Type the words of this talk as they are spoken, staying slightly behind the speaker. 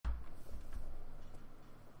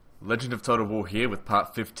Legend of Total War here with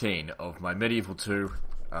part 15 of my Medieval 2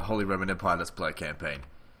 Holy Roman Empire Let's Play campaign.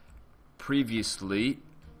 Previously,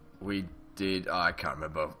 we did, I can't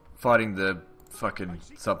remember, fighting the fucking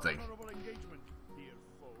something.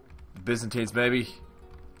 Byzantines maybe?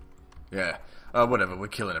 Yeah, whatever, we're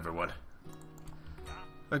killing everyone.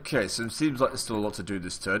 Okay, so it seems like there's still a lot to do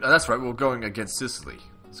this turn. Oh, that's right, we're going against Sicily.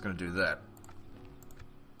 It's gonna do that.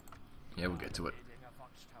 Yeah, we'll get to it.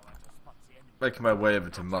 Making my way over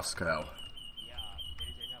to Moscow.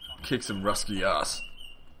 Kick some Rusky ass.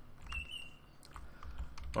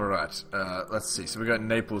 Alright, let's see. So we got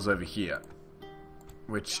Naples over here,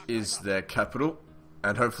 which is their capital,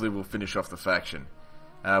 and hopefully we'll finish off the faction.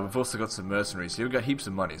 We've also got some mercenaries here. We've got heaps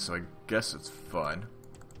of money, so I guess it's fine.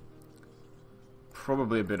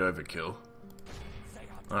 Probably a bit overkill.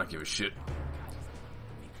 I don't give a shit.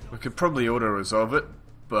 We could probably auto-resolve it,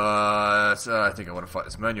 but I think I want to fight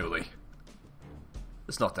this manually.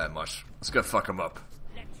 It's not that much. Let's go fuck them up.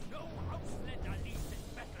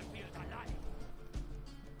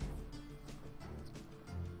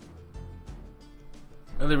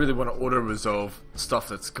 I only really want to auto-resolve stuff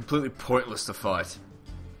that's completely pointless to fight.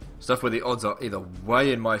 Stuff where the odds are either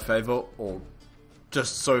way in my favor or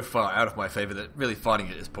just so far out of my favor that really fighting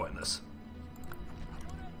it is pointless.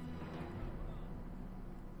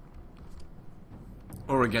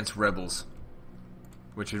 Or against rebels,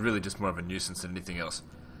 which is really just more of a nuisance than anything else.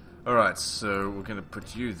 Alright, so we're going to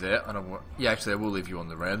put you there. I don't want... Yeah, actually I will leave you on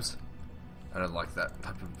the rams. I don't like that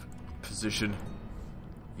type of position.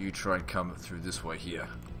 You try and come through this way here.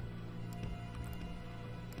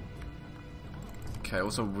 Okay,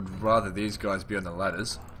 also would rather these guys be on the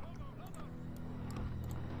ladders.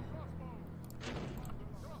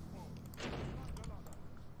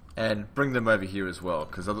 And bring them over here as well,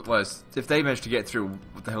 because otherwise, if they manage to get through,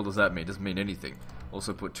 what the hell does that mean? It doesn't mean anything.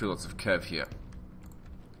 Also put 2 lots of cav here.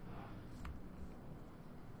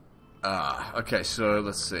 Okay, so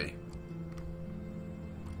let's see.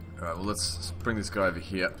 Alright, well let's bring this guy over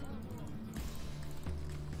here.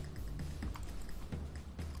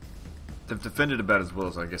 They've defended about as well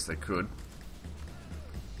as I guess they could.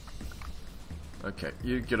 Okay,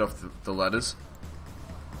 you get off the ladders.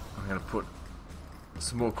 I'm gonna put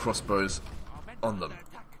some more crossbows on them.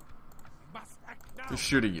 Who's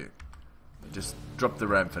shooting you? Just drop the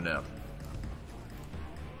ram for now.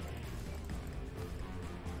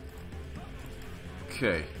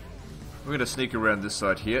 Okay. We're gonna sneak around this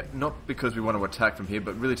side here, not because we want to attack from here,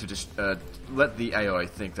 but really to just let the AI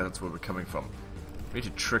think that that's where we're coming from. We need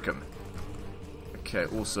to trick them. Okay,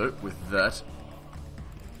 also, with that,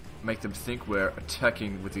 make them think we're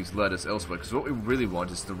attacking with these ladders elsewhere, because what we really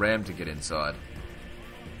want is the ram to get inside.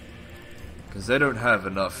 Because they don't have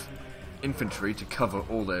enough infantry to cover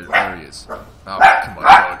all their areas. Oh, come on,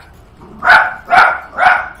 dog.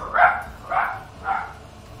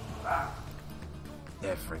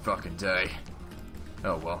 Every fucking day.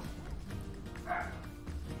 Oh well.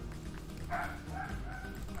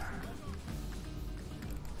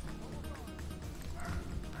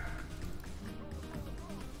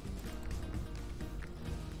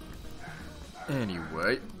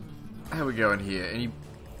 Anyway, how we going here?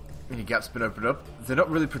 Any gaps been opened up? They're not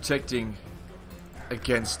really protecting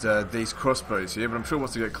against these crossbows here, but I'm sure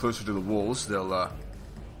once they get closer to the walls, they'll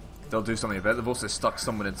do something about it. They've also stuck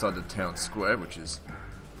someone inside the town square, which is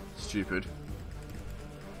stupid.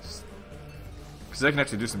 Because they can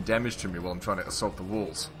actually do some damage to me while I'm trying to assault the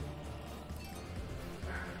walls.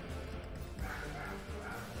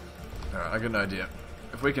 Alright, I got an idea.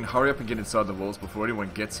 If we can hurry up and get inside the walls before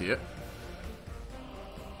anyone gets here,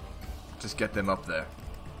 just get them up there.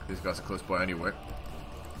 These guys are close by anyway.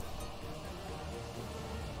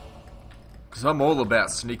 Because I'm all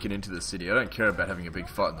about sneaking into the city. I don't care about having a big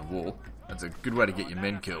fight in the wall. That's a good way to get your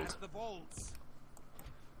men killed.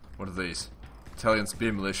 What are these? Italian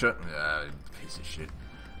spear militia? Ah, piece of shit.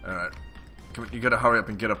 Alright. Come on, you gotta hurry up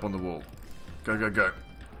and get up on the wall. Go, go, go.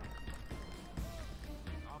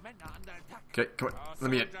 Okay, come on.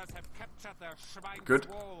 Let me in. Good.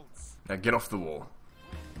 Now get off the wall.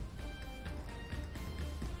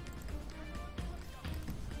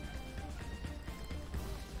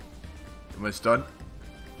 Almost done.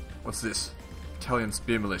 What's this? Italian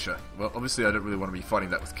spear militia. Well, obviously I don't really want to be fighting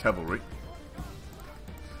that with cavalry.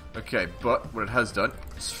 Okay, but what it has done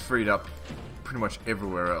is freed up pretty much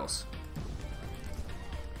everywhere else.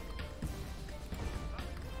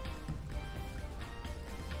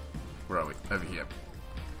 Where are we? Over here.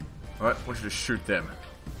 Alright, I want you to shoot them.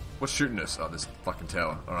 What's shooting us? Oh, this fucking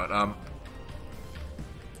tower. Alright,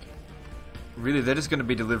 really, they're just going to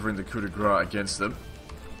be delivering the coup de grace against them.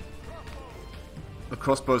 The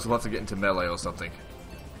crossbows will have to get into melee or something.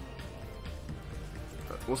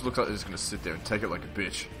 Also looks like they're just going to sit there and take it like a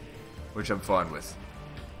bitch. Which I'm fine with.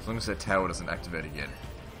 As long as their tower doesn't activate again.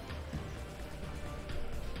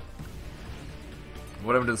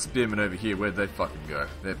 What happened to the spearmen over here? Where'd they fucking go?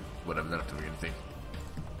 They're, whatever, they're not doing anything.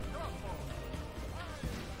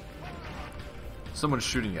 Someone's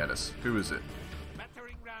shooting at us. Who is it?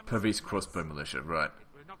 Purvis crossbow militia, right.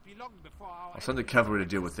 I'll send the cavalry to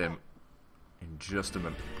deal with them in just a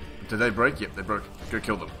moment. Did they break? Yep, they broke. Go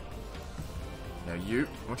kill them. Now you,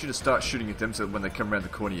 I want you to start shooting at them so that when they come around the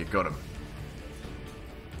corner you got them.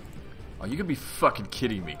 Oh, you could be fucking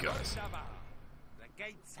kidding me, guys.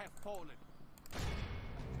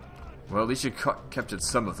 Well, at least you captured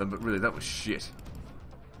some of them, but really that was shit.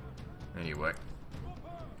 Anyway.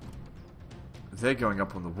 They're going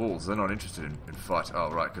up on the walls. They're not interested in fight. Oh,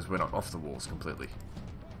 right, because we're not off the walls completely.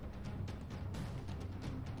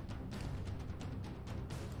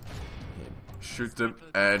 Shoot them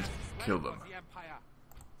and kill them.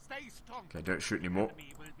 Okay, don't shoot anymore.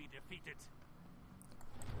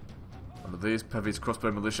 One of these, Purvis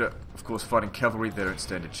crossbow militia. Of course, fighting cavalry, they don't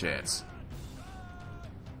stand a chance.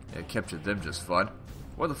 Yeah, captured them just fine.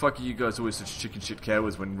 Why the fuck are you guys always such chicken shit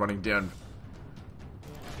cowards when running down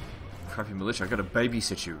crappy militia? I gotta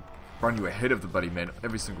babysit you. Run you ahead of the bloody men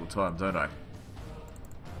every single time, don't I?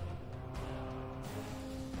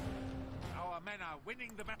 Our men are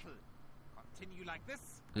winning the battle. Continue like this.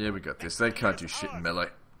 Yeah, we got this. They can't do shit in melee.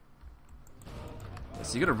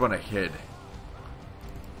 So you gotta run ahead.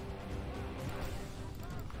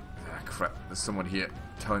 Ah, crap. There's someone here.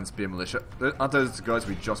 Italian spear militia. Aren't those the guys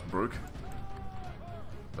we just broke?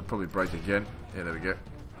 They'll probably break again. Yeah, there we go.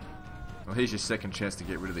 Well, here's your second chance to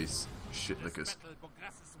get rid of these shit lickers.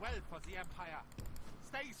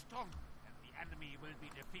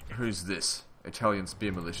 Who's this? Italian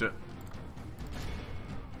spear militia.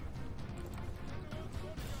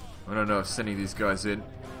 I don't know if sending these guys in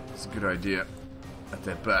is a good idea. At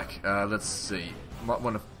their back. Let's see. Might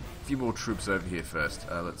want a few more troops over here first.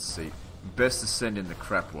 Let's see. Best to send in the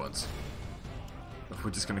crap ones. If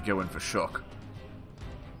we're just going to go in for shock.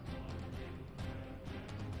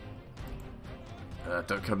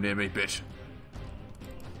 Don't come near me, bitch.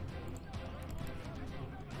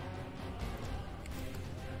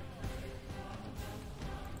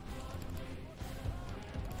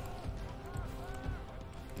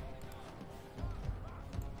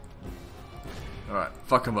 Alright,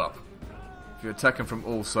 fuck them up. If you attack them from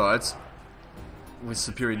all sides, with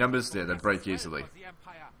superior numbers, there, they break easily.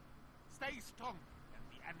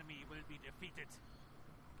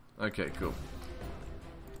 Okay, cool.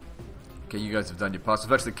 Okay, you guys have done your parts.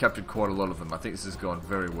 I've actually captured quite a lot of them. I think this has gone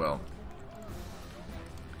very well.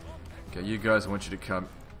 Okay, you guys, I want you to come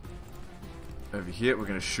over here. We're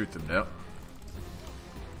going to shoot them now.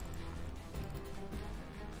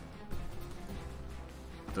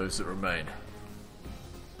 Those that remain.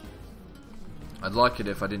 I'd like it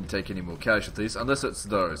if I didn't take any more casualties, unless it's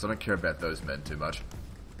those. I don't care about those men too much.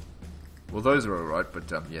 Well, those are alright, but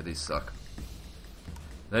yeah, these suck.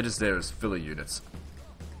 They're just there as filler units.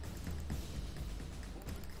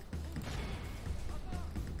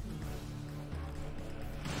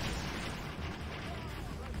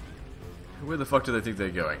 Where the fuck do they think they're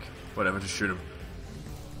going? Whatever, just shoot them.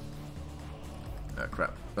 Oh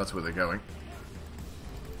crap, that's where they're going.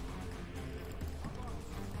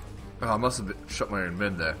 Oh, I must have shot my own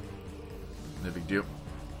men there. No big deal.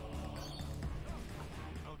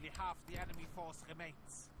 Only half the enemy force remains.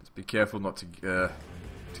 Just be careful not to get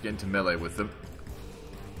into melee with them.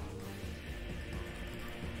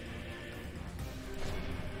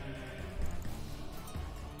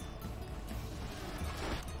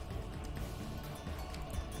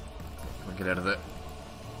 Come on, get out of there.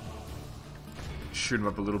 Shoot them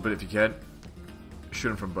up a little bit if you can. Shoot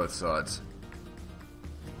them from both sides.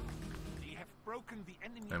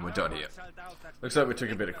 And we're done here. Looks like we took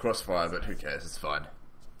a bit of crossfire, but who cares, it's fine.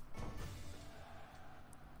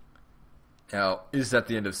 Now, is that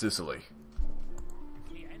the end of Sicily?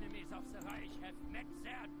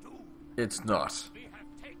 It's not.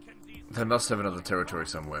 They must have another territory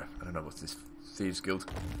somewhere. I don't know what's this Thieves Guild.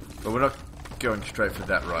 But we're not going straight for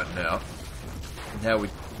that right now.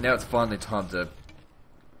 Now it's finally time to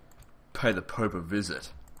pay the Pope a visit.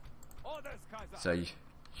 So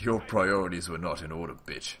your priorities were not in order,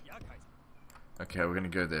 bitch. Okay, we're gonna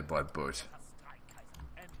go there by boat.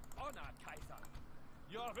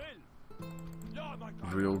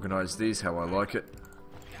 Reorganize these how I like it.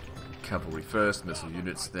 Cavalry first, missile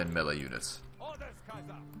units, then melee units.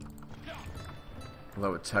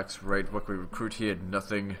 Low attacks rate. What can we recruit here?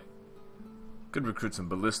 Nothing. Could recruit some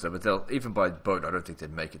ballista, but they'll, even by boat, I don't think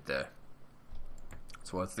they'd make it there.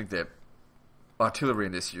 So I think they're artillery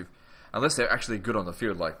in this, unless they're actually good on the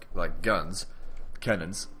field, like guns,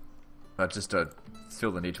 cannons, I just don't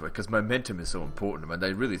feel the need to it, because momentum is so important. I mean,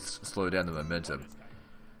 they really slow down the momentum.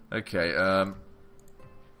 Okay, I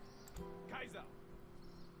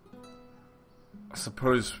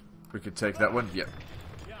suppose we could take that one. Yep.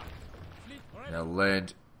 Now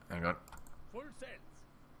land. Hang on.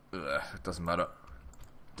 It doesn't matter.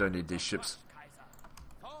 Don't need these ships.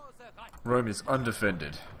 Rome is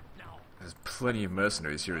undefended. There's plenty of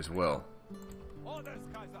mercenaries here as well.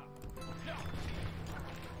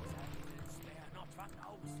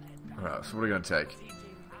 Alright, so what are we going to take?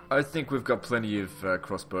 I think we've got plenty of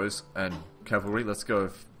crossbows and cavalry. Let's go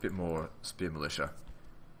with a bit more spear militia.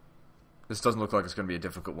 This doesn't look like it's going to be a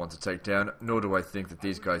difficult one to take down, nor do I think that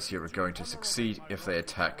these guys here are going to succeed if they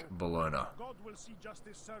attack Bologna.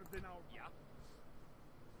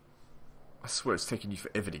 I swear it's taking you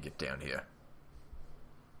forever to get down here.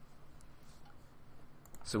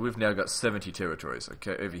 So we've now got 70 territories.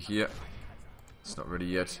 Okay, over here. It's not ready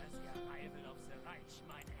yet.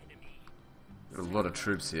 Got a lot of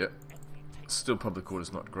troops here. Still public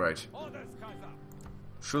order's not great.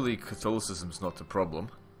 Surely Catholicism's not the problem.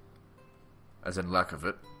 As in lack of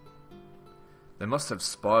it. They must have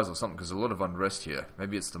spies or something, because there's a lot of unrest here.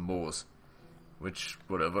 Maybe it's the Moors. Which,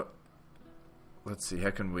 whatever. Let's see,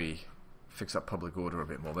 how can we fix up public order a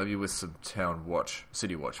bit more? Maybe with some town watch,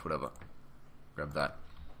 city watch, whatever. Grab that.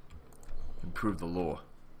 Improve the law.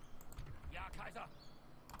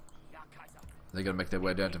 They're going to make their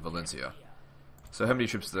way down to Valencia. So how many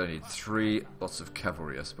troops do they need? 3. Lots of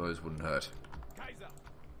cavalry, I suppose, wouldn't hurt.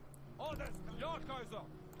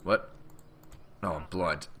 What? No, I'm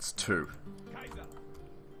blind. It's 2.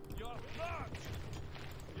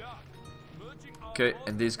 Okay,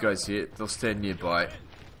 and these guys here, they'll stand nearby.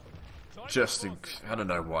 Just in... I don't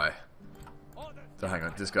know why. So hang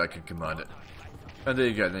on, this guy can command it. And there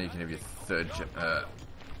you go, then you can have your third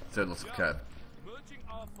lots of cab.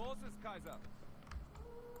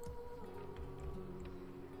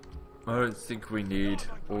 I don't think we need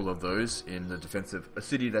all of those in the defense of a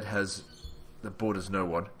city that borders no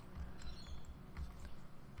one.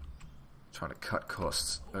 Trying to cut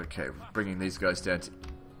costs. Okay, we're bringing these guys down to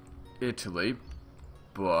Italy,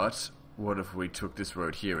 but what if we took this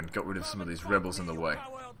road here and got rid of some of these rebels in the way?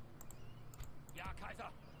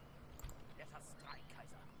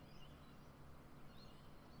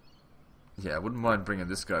 Yeah, I wouldn't mind bringing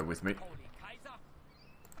this guy with me.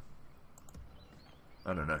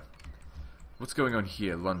 I don't know. What's going on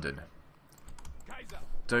here, London?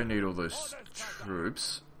 Don't need all those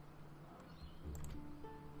troops.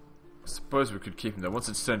 I suppose we could keep them there. Once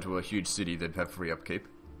it's turned to a huge city, they'd have free upkeep.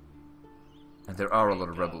 And there are a lot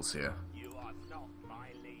of rebels here.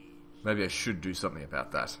 Maybe I should do something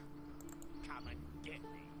about that.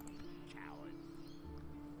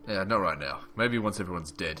 Yeah, not right now. Maybe once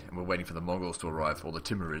everyone's dead and we're waiting for the Mongols to arrive, or the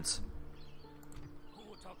Timurids.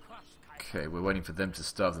 Okay, we're waiting for them to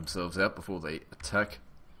starve themselves out before they attack.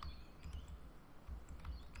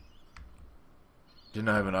 Didn't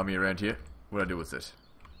I have an army around here? What do I do with it?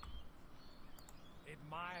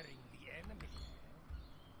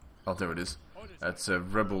 Oh, there it is. That's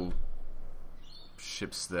rebel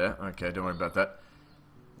ships there. Okay, don't worry about that.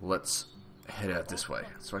 Let's head out this way.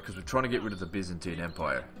 That's right, because we're trying to get rid of the Byzantine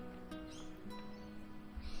Empire.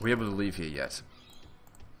 Are we able to leave here yet?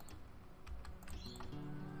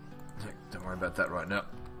 Yeah, don't worry about that right now.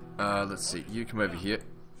 Let's see. You come over here.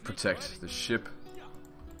 Protect the ship.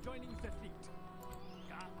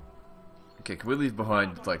 Okay, can we leave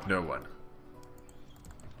behind, like, no one?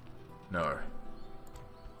 No.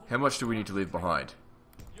 How much do we need to leave behind?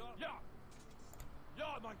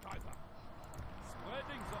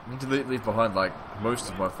 I need to leave behind, like, most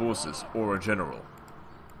of my forces, or a general.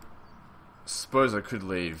 Suppose I could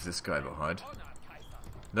leave this guy behind.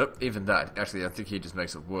 Nope, even that. Actually, I think he just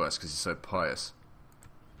makes it worse, because he's so pious.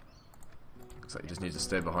 Looks like he just needs to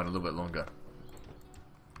stay behind a little bit longer.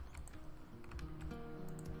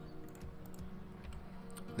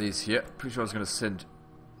 These here, pretty sure I was going to send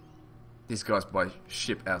these guys by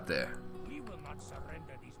ship out there.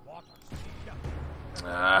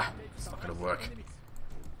 Ah, it's not going to work.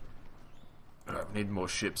 Alright, we need more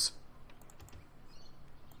ships.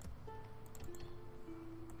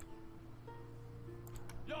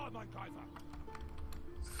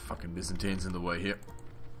 Fucking Byzantines in the way here.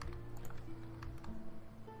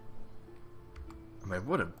 I mean,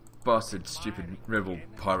 what a bastard, stupid rebel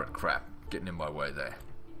pirate crap getting in my way there.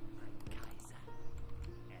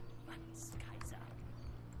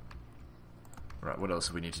 Right, what else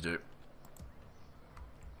do we need to do?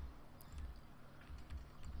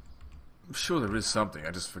 I'm sure there is something,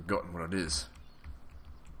 I've just forgotten what it is.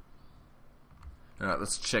 Alright,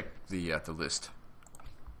 let's check the list.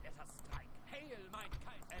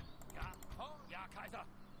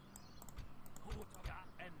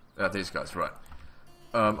 These guys, right.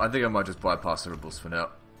 I think I might just bypass the rebels for now.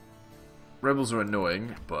 Rebels are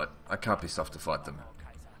annoying, but I can't be stuffed to fight them.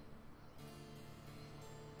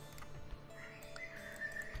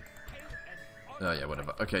 Oh yeah,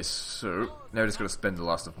 whatever. Okay, so now I just got to spend the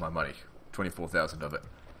last of my money. 24,000 of it.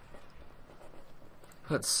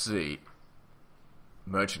 Let's see.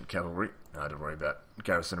 Merchant cavalry. No, don't worry about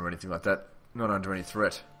garrison or anything like that. Not under any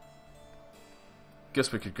threat.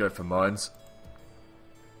 Guess we could go for mines.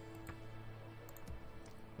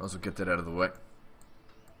 Might as well get that out of the way.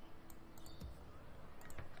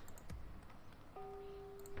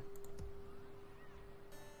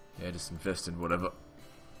 Yeah, just invest in whatever.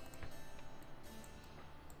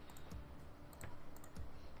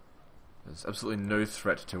 There's absolutely no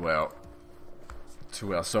threat to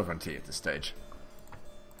our sovereignty at this stage.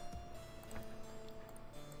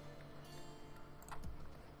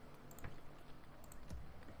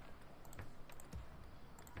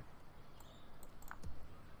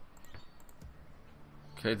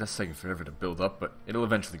 Okay, that's taking forever to build up, but it'll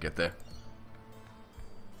eventually get there.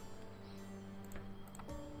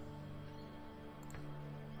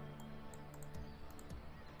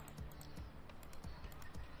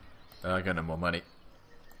 I got no more money.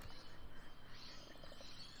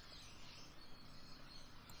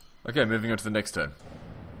 Okay, moving on to the next turn.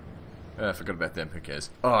 I forgot about them, who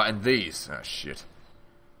cares? Oh, and these! Ah, shit.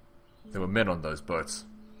 There were men on those boats.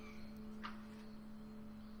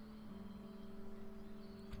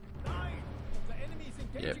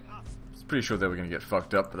 Yeah, I was pretty sure they were going to get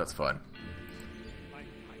fucked up, but that's fine.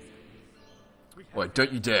 Wait,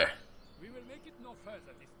 don't you dare!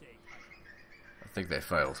 I think they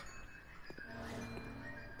failed.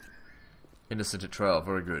 Innocent at trial,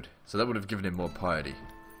 very good. So that would have given him more piety.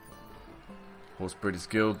 Horse Breeders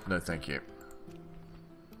Guild, no thank you.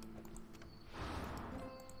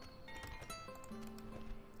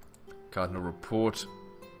 Cardinal Report,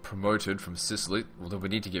 promoted from Sicily. Although we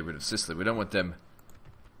need to get rid of Sicily. We don't want them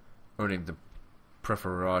owning the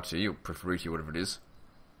Preferati, or Preferiti, whatever it is.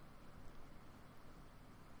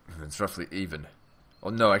 It's roughly even. Oh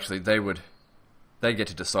no, actually, they get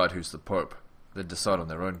to decide who's the Pope. They decide on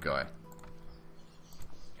their own guy.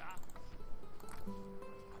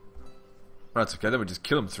 That's okay, then we just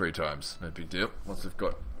kill them 3 times. No big deal. Once we've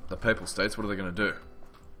got the Papal States, what are they going to do?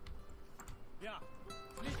 Get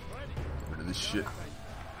rid of this shit.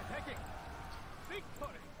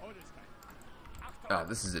 Ah,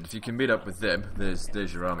 this is it. If you can meet up with them, there's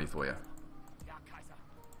your army for you.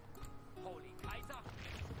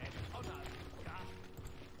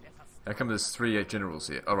 How come there's 3 generals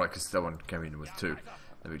here? Alright, because that one came in with 2.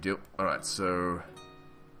 No big deal. Alright, so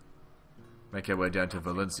make our way down to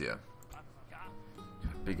Valencia.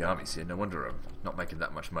 Big armies here, no wonder I'm not making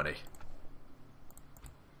that much money.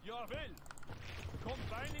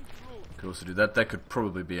 Could also do that. That could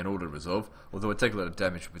probably be an auto resolve, although it'd take a lot of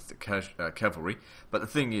damage with the cavalry. But the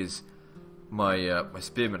thing is, my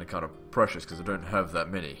spearmen are kind of precious because I don't have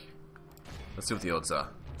that many. Let's see what the odds are.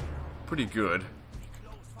 Pretty good.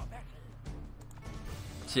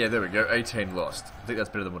 Yeah, there we go. 18 lost. I think that's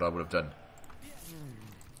better than what I would have done.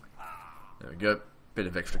 There we go. Bit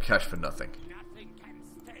of extra cash for nothing.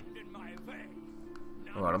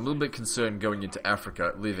 Alright, I'm a little bit concerned going into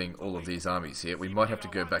Africa, leaving all of these armies here. We might have to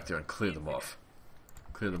go back there and clear them off.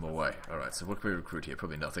 Clear them away. Alright, so what can we recruit here?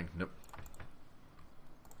 Probably nothing. Nope.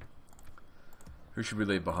 Who should we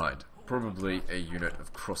leave behind? Probably a unit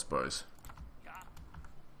of crossbows.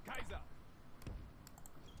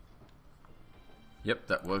 Yep,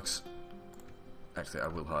 that works. Actually, I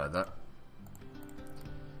will hire that.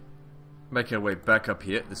 Make our way back up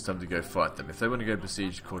here. This time to go fight them. If they want to go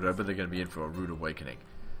besiege Cordoba, they're going to be in for a rude awakening.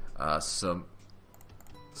 Some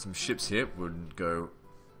ships here wouldn't go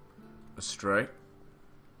astray.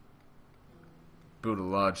 Build a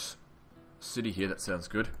large city here. That sounds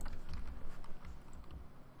good.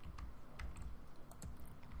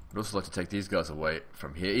 I'd also like to take these guys away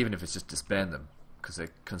from here, even if it's just disband them, because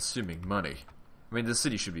they're consuming money. I mean, the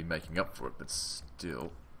city should be making up for it, but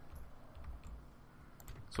still.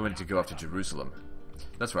 So we need to go after Jerusalem.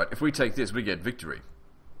 That's right, if we take this, we get victory.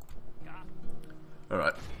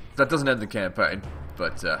 Alright, that doesn't end the campaign,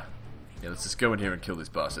 but yeah, let's just go in here and kill these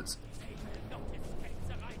bastards.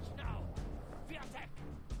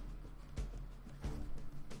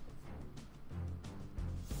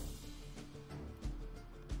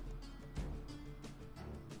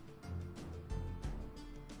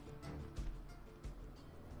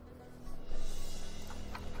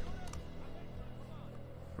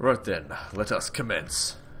 Right then, let us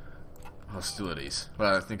commence hostilities.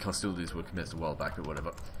 Well, I think hostilities were commenced a while back, but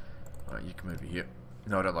whatever. Alright, you come over here.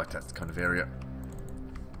 No, I don't like that kind of area.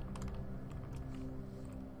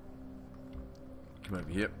 Come over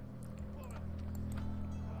here.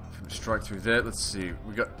 If we strike through there, let's see.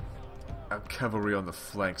 We got our cavalry on the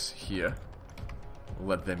flanks here. We'll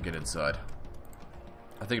let them get inside.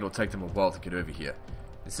 I think it'll take them a while to get over here.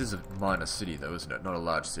 This is a minor city though, isn't it? Not a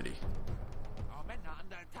large city.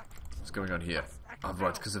 What's going on here? Oh,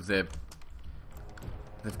 right, because of their...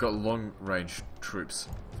 They've got long-range troops.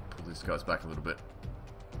 Pull these guys back a little bit.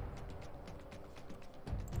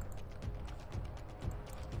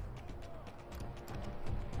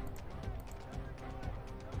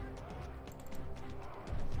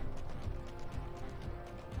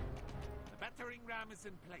 The battering ram is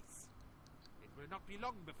in place. It will not be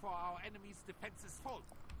long before our enemy's defenses fall.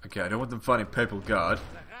 Okay, I don't want them fighting Papal Guard,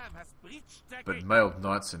 The ram has breached their but gate. mailed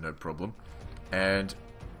knights are no problem. And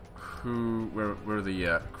where are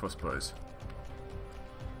the crossbows?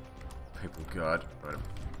 Papal Guard. Right,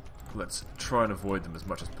 let's try and avoid them as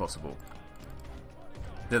much as possible.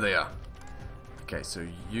 There they are. Okay, so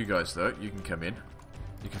you guys though, you can come in.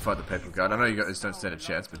 You can fight the Papal Guard. I know you guys don't stand a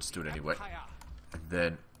chance, but just do it anyway. And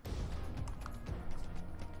then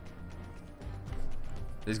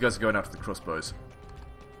these guys are going after the crossbows.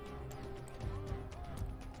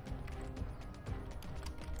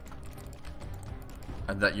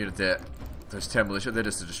 And that unit there, those 10 militia, they're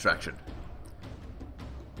just a distraction.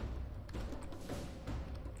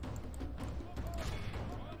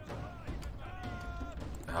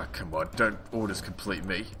 Ah, come on, don't orders complete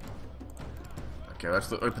me. Okay,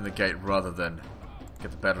 let's open the gate rather than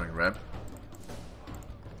get the battering ram.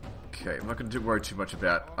 Okay, I'm not going to worry too much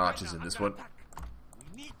about archers in this one.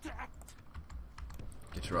 We need to act.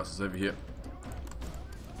 Get your asses over here.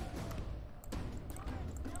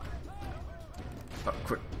 Oh,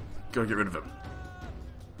 quick. Go get rid of him.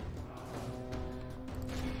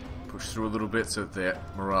 Push through a little bit so that their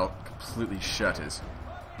morale completely shatters.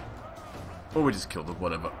 Or we just kill them,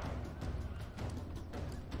 whatever.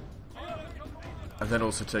 And then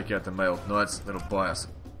also take out the mailed knights. That'll buy us,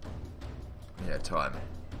 yeah, time.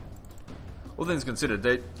 All things considered,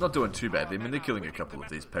 they're not doing too badly. I mean, they're killing a couple of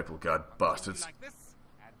these Papal Guard bastards. Like this,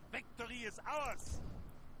 and victory is ours.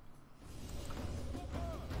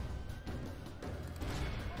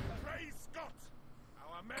 Praise God!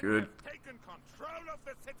 Our men Good. have taken control of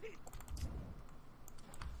the city.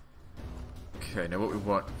 Okay, now what we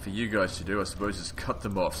want for you guys to do, I suppose, is cut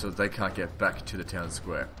them off so that they can't get back to the town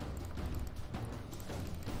square.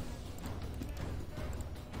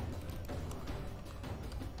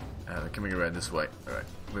 They're coming around this way. Alright,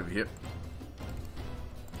 over here.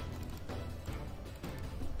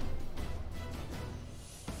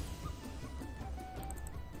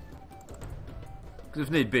 Because if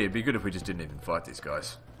need be, it'd be good if we just didn't even fight these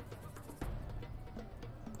guys.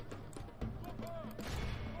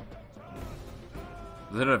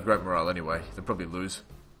 They don't have great morale anyway. They'll probably lose.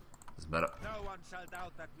 Doesn't matter. No one shall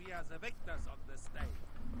doubt that we are the victors on this day.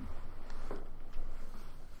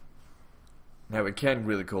 Now we can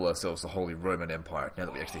really call ourselves the Holy Roman Empire, now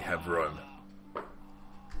that we actually have Rome. By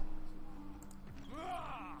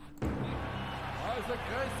the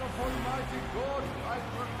grace of Almighty God, I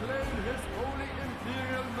proclaim His Holy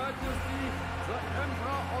Imperial Majesty, the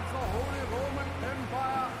Emperor of the Holy Roman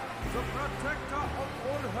Empire, the protector of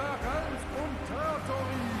all her realms and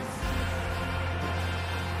territories.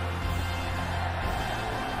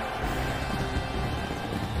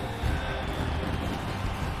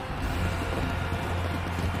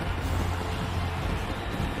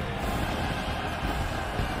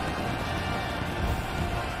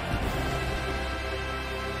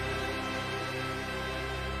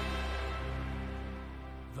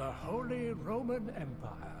 The Holy Roman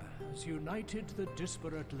Empire has united the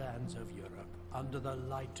disparate lands of Europe under the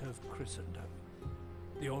light of Christendom.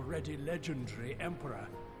 The already legendary Emperor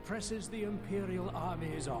presses the imperial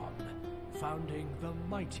armies on, founding the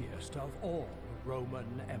mightiest of all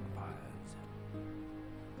Roman empires.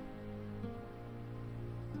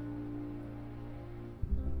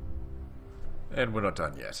 And we're not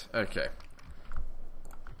done yet. Okay.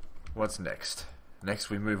 What's next? Next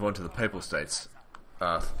we move on to the Papal States.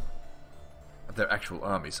 Their actual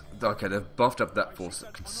armies. Okay, they've buffed up that force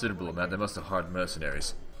a considerable amount. They must have hired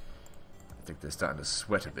mercenaries. I think they're starting to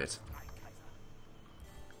sweat a bit.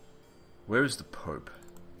 Where is the Pope?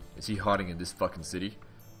 Is he hiding in this fucking city?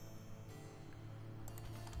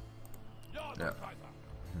 No.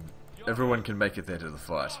 Everyone can make it there to the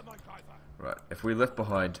fight. Right, if we left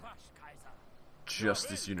behind just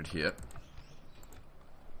this unit here,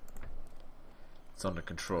 It's under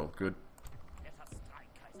control. Good.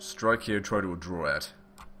 Strike here, try to draw out.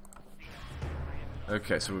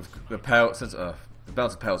 Okay, so we've the power since the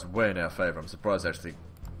balance of power is way in our favour. I'm surprised they actually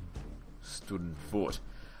stood and fought.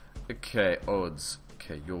 Okay, odds.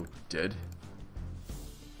 Okay, you're dead.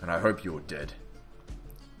 And I hope you're dead.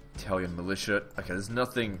 Italian militia. Okay, there's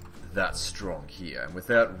nothing that strong here. And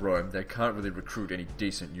without Rome, they can't really recruit any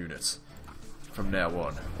decent units from now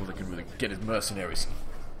on. All they can really get is mercenaries.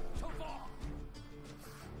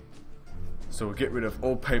 So we'll get rid of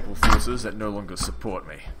all papal forces that no longer support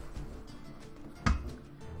me.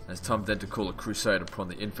 And it's time then to call a crusade upon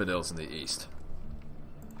the infidels in the east.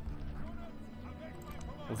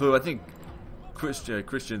 Although I think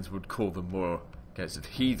Christians would call them more case of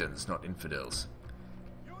heathens, not infidels.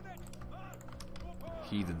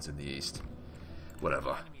 Heathens in the east.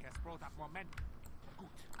 Whatever.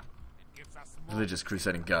 Religious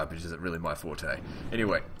crusading garbage isn't really my forte.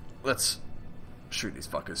 Anyway, let's shoot these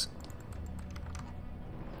fuckers.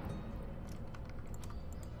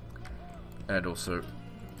 And also,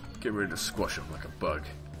 get ready to squash them like a bug.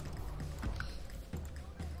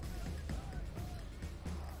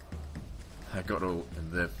 I got all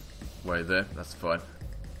in their way there, that's fine.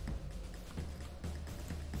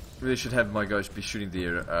 Really should have my guys be shooting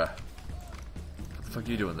the what the fuck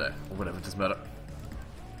are you doing there? Or whatever, it doesn't matter.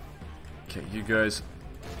 Okay, you guys,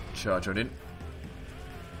 charge on in.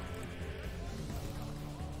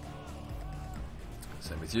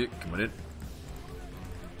 Same with you, come on in.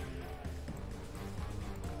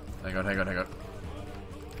 Hang on. Okay,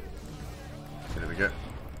 there we go.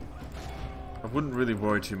 I wouldn't really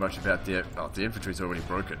worry too much about the infantry's already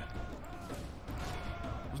broken.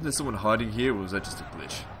 Wasn't there someone hiding here, or was that just a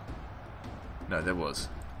glitch? No, there was.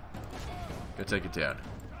 Go take it down.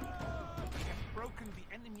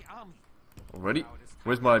 Already?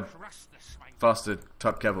 Where's my faster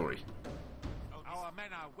type cavalry?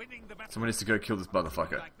 Someone needs to go kill this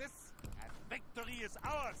motherfucker.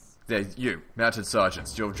 There, you, mounted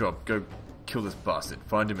sergeants, your job. Go kill this bastard.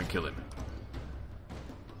 Find him and kill him.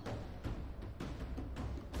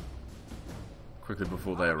 Quickly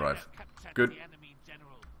before they arrive. Good.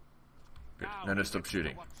 Good. No, stop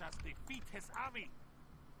shooting.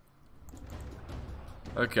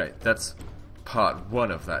 Okay, that's part one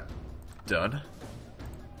of that done.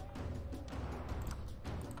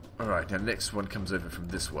 Alright, now next one comes over from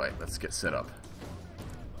this way. Let's get set up.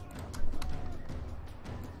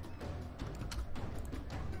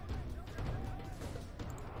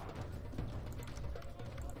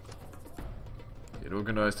 Get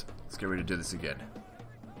organized. Let's get ready to do this again.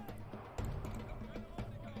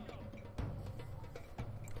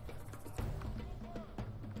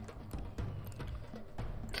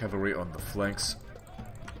 Cavalry on the flanks.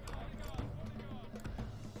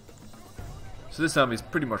 So this army is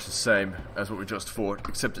pretty much the same as what we just fought,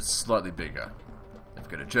 except it's slightly bigger. They've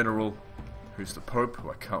got a general, who's the Pope, who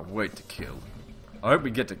I can't wait to kill. I hope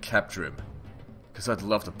we get to capture him, because I'd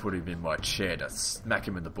love to put him in my chair to smack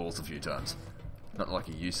him in the balls a few times. Not like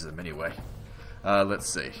he uses them anyway. Let's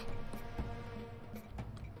see.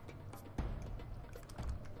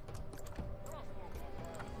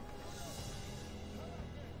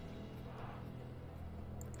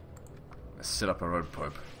 Let's set up our own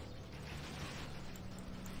Pope.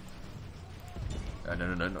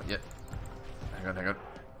 No, not yet. Hang on.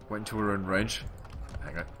 Wait until we're in range.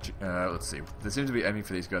 Hang on. Let's see. They seem to be aiming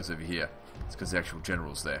for these guys over here. It's because the actual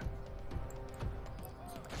general's there.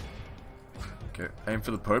 Okay, aim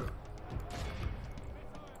for the Pope.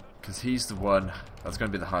 Because he's the one that's going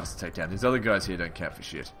to be the hardest to take down. These other guys here don't count for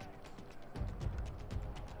shit.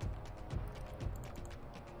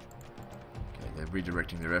 Okay, they're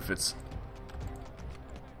redirecting their efforts.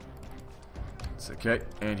 It's okay,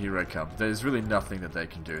 and here I come. There's really nothing that they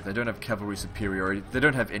can do. They don't have cavalry superiority. They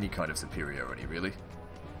don't have any kind of superiority, really.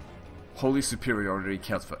 Holy superiority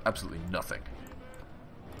counts for absolutely nothing.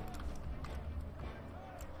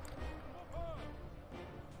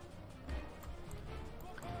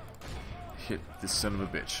 Hit this son of a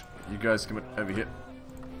bitch. You guys come over here.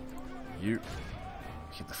 You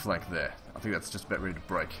hit the flank there. I think that's just about ready to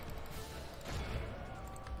break.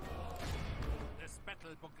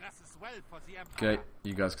 Okay,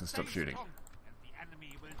 you guys can stop shooting.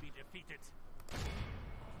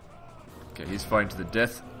 Okay, he's fighting to the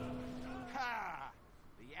death.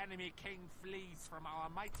 The enemy king flees from our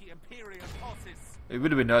mighty imperial forces. It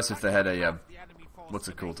would have been nice if they had a what's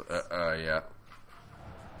it called? A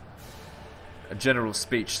general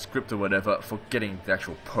speech script or whatever for getting the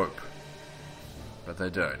actual Pope, but they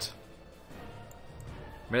don't.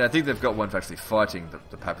 I mean, I think they've got one for actually fighting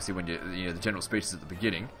the papacy when you know the general speech is at the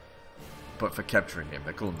beginning, but for capturing him,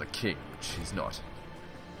 they call him the king, which he's not.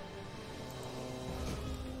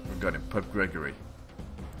 We've got him, Pope Gregory.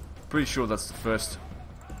 Pretty sure that's the first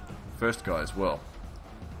guy as well.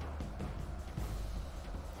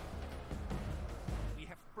 We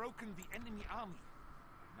have broken the enemy army.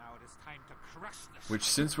 Now it is time to crush the Which,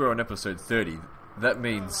 since we're on episode 30, that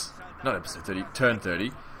means... Not episode 30, turn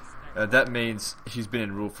 30. That means he's been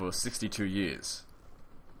in rule for 62 years.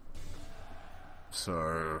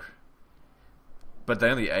 So... But they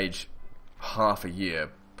only age half a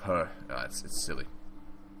year per... it's silly.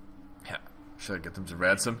 Yeah. Should I get them to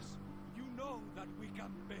ransom? You know that we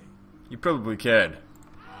can pay. You probably can.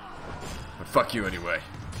 But fuck you anyway.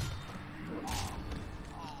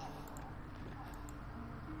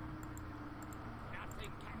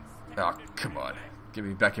 Oh, come on. Get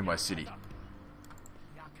me back in my city.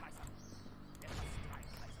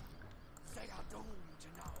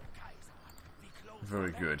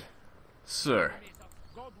 Very good. Sir,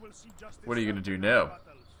 what are you going to do now?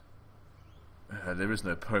 There is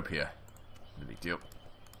no Pope here. No big deal.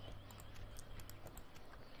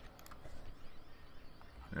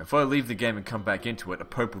 Now, if I leave the game and come back into it, a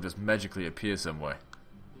Pope will just magically appear somewhere.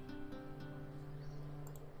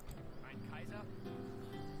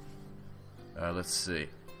 Let's see.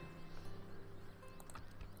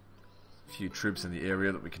 A few troops in the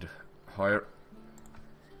area that we could hire.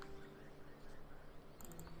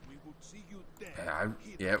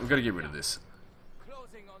 Yeah, we've got to get rid of this.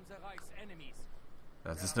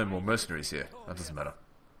 There's no more mercenaries here. That doesn't matter.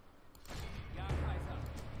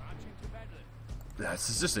 This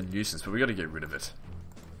is just a nuisance, but we got to get rid of it.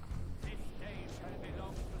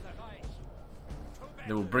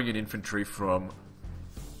 Then we'll bring in infantry from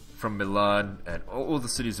Milan and all the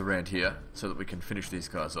cities around here, so that we can finish these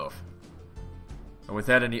guys off. And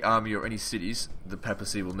without any army or any cities, the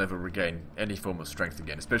papacy will never regain any form of strength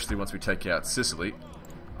again, especially once we take out Sicily.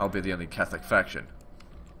 I'll be the only Catholic faction.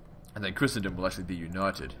 And then Christendom will actually be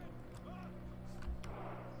united.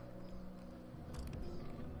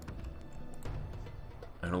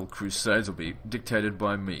 And all crusades will be dictated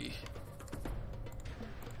by me.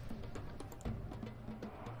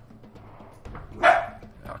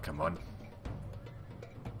 Oh, come on.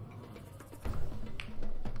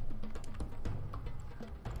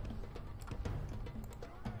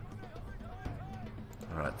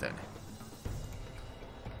 Alright then.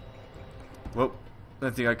 Well, the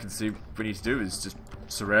only thing I can see we need to do is just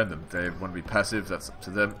surround them. If they want to be passive, that's up to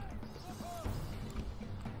them.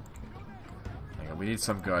 Hang on, we need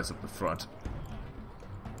some guys up the front.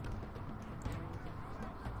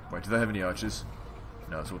 Wait, do they have any archers?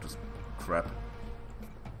 No, it's all just crap.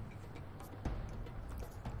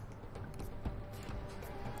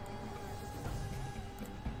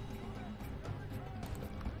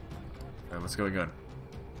 What's going on?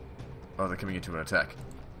 Oh, they're coming into an attack.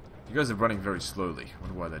 You guys are running very slowly. I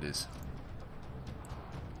wonder why that is.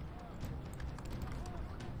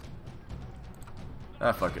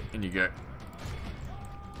 Ah, fuck it. In you go.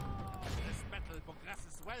 This battle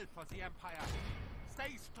progresses well for the Empire.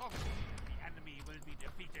 Stay strong. The enemy will be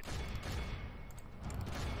defeated.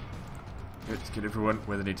 Good, let's get everyone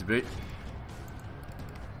where they need to be.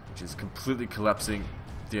 Which is completely collapsing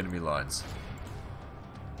the enemy lines.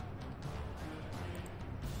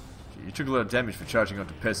 You took a lot of damage for charging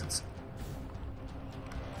onto peasants.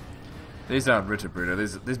 These aren't Ritterbrüder.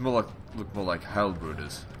 These look more like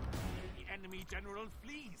Heilbrüders. The enemy general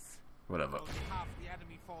flees. Whatever. Only half the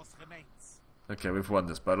enemy force remains. Okay, we've won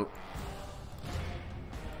this battle.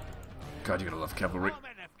 God, you're gonna love cavalry. Our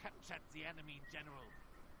men have captured the enemy general.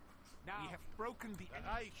 Now we have broken the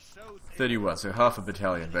Reich shows 31, so half a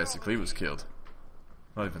battalion basically was killed.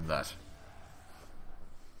 Not even that.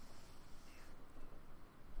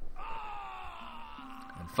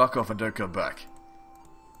 And fuck off and don't come back.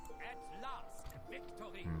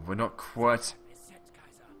 We're not quite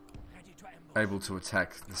able to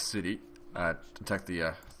attack the city. Attack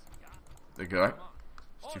the guy.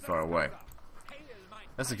 It's too far away.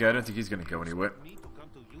 That's okay, I don't think he's going to go anywhere.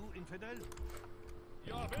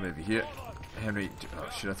 Come over here. Henry, oh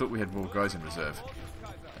shit, I thought we had more guys in reserve.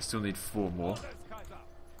 I still need 4 more.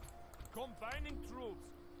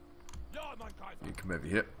 You come over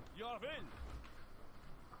here.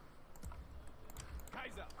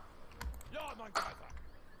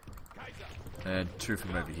 And 2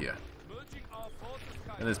 from over here.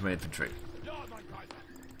 And there's my infantry.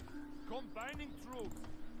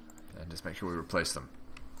 And just make sure we replace them.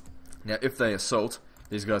 Now, if they assault,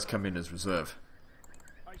 these guys come in as reserve.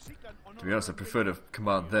 To be honest, I prefer to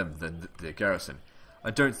command them than the garrison.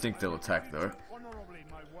 I don't think they'll attack, though.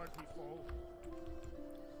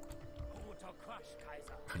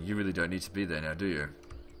 You really don't need to be there now, do you?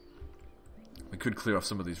 We could clear off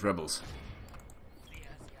some of these rebels.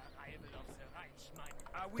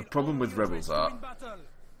 the problem with rebels are,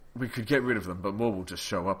 we could get rid of them, but more will just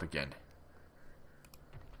show up again.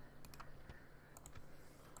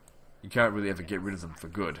 You can't really ever get rid of them for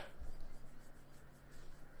good.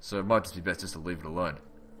 So it might just be best just to leave it alone.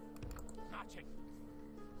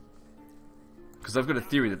 Because I've got a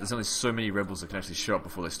theory that there's only so many rebels that can actually show up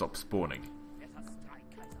before they stop spawning.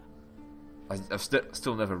 I've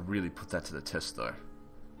still never really put that to the test, though.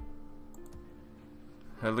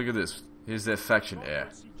 Hey, look at this. Here's their faction heir.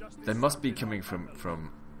 They must be coming from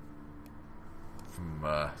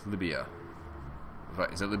Libya.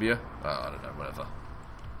 Is that Libya? I don't know, whatever.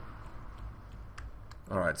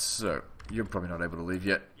 Alright, so, you're probably not able to leave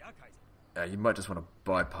yet. You might just want to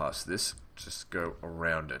bypass this. Just go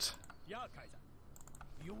around it.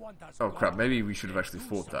 Oh crap, maybe we should have actually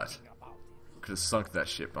fought that. Could have sunk that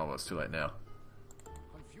ship. Oh well, it's too late now.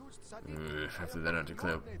 After they don't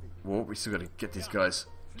declare war, we still got to get these guys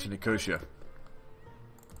to Nicosia.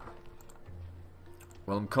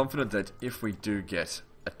 Well, I'm confident that if we do get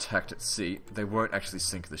attacked at sea, they won't actually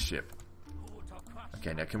sink the ship.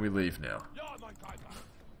 Okay, now can we leave now?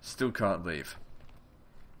 Still can't leave.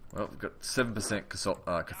 Well, we've got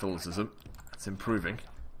 7% Catholicism. That's improving.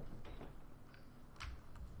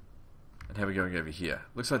 And how are we going over here?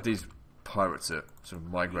 Looks like these pirates are sort of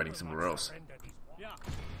migrating somewhere else.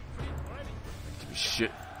 Give me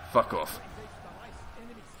shit. Fuck off.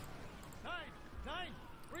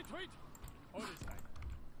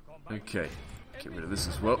 Okay, get rid of this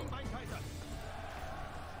as well.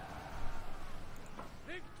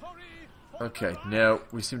 Okay, now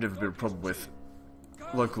we seem to have a bit of a problem with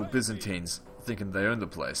local Byzantines thinking they own the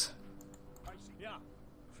place.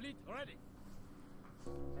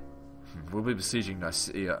 We'll be besieging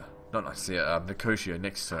Nicosia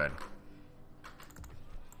next turn.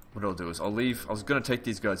 What I'll do is I'll leave. I was going to take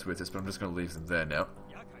these guys with us, but I'm just going to leave them there now.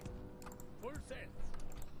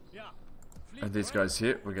 And these guys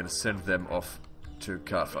here, we're going to send them off to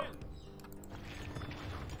Kaffa.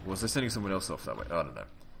 Was I sending someone else off that way? I don't know.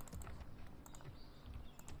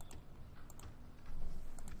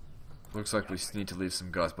 Looks like we need to leave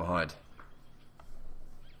some guys behind.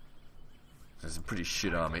 There's a pretty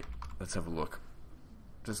shit army. Let's have a look.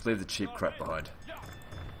 Just leave the cheap crap behind.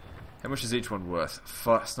 How much is each one worth?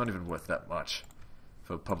 It's not even worth that much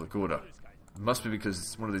for public order. It must be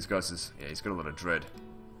because one of these guys is... yeah, he's got a lot of dread.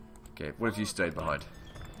 Okay, what if you stayed behind?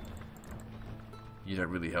 You don't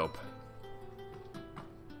really help.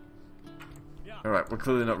 Alright, we're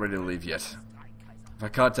clearly not ready to leave yet. If I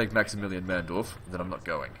can't take Maximilian Mandorf, then I'm not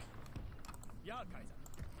going.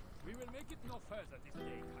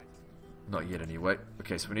 Not yet, anyway.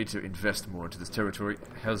 Okay, so we need to invest more into this territory.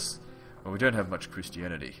 Well, we don't have much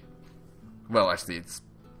Christianity. Well, actually,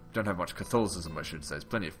 don't have much Catholicism, I should say. There's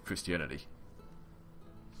plenty of Christianity.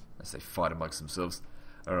 As they fight amongst themselves.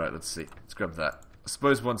 Alright, let's see. Let's grab that. I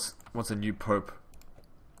suppose once a new pope...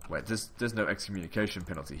 wait, there's no excommunication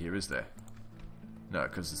penalty here, is there? No,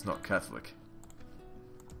 because it's not Catholic.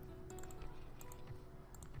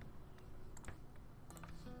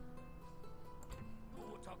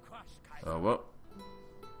 Oh well.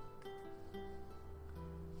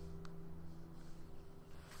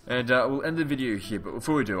 And we'll end the video here, but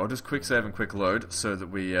before we do, I'll just quick save and quick load so that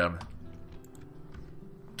we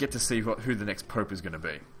get to see who the next pope is going to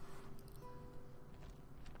be.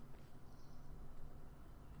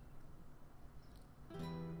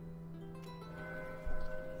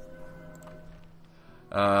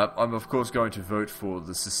 I'm of course going to vote for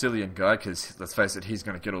the Sicilian guy, because let's face it, he's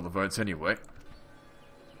going to get all the votes anyway.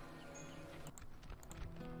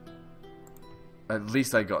 At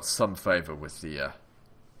least I got some favour with the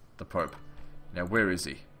Pope. Now, where is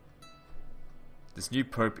he? This new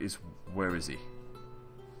Pope is... where is he?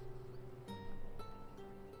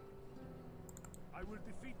 I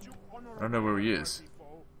don't know where he is.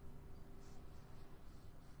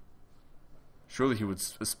 Surely he would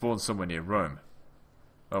spawn somewhere near Rome.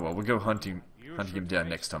 Oh well, we'll go hunting him down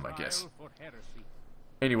next time, I guess.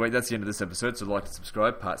 Anyway, that's the end of this episode, so like and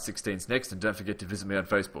subscribe. Part 16's next, and don't forget to visit me on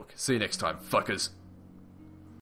Facebook. See you next time, fuckers.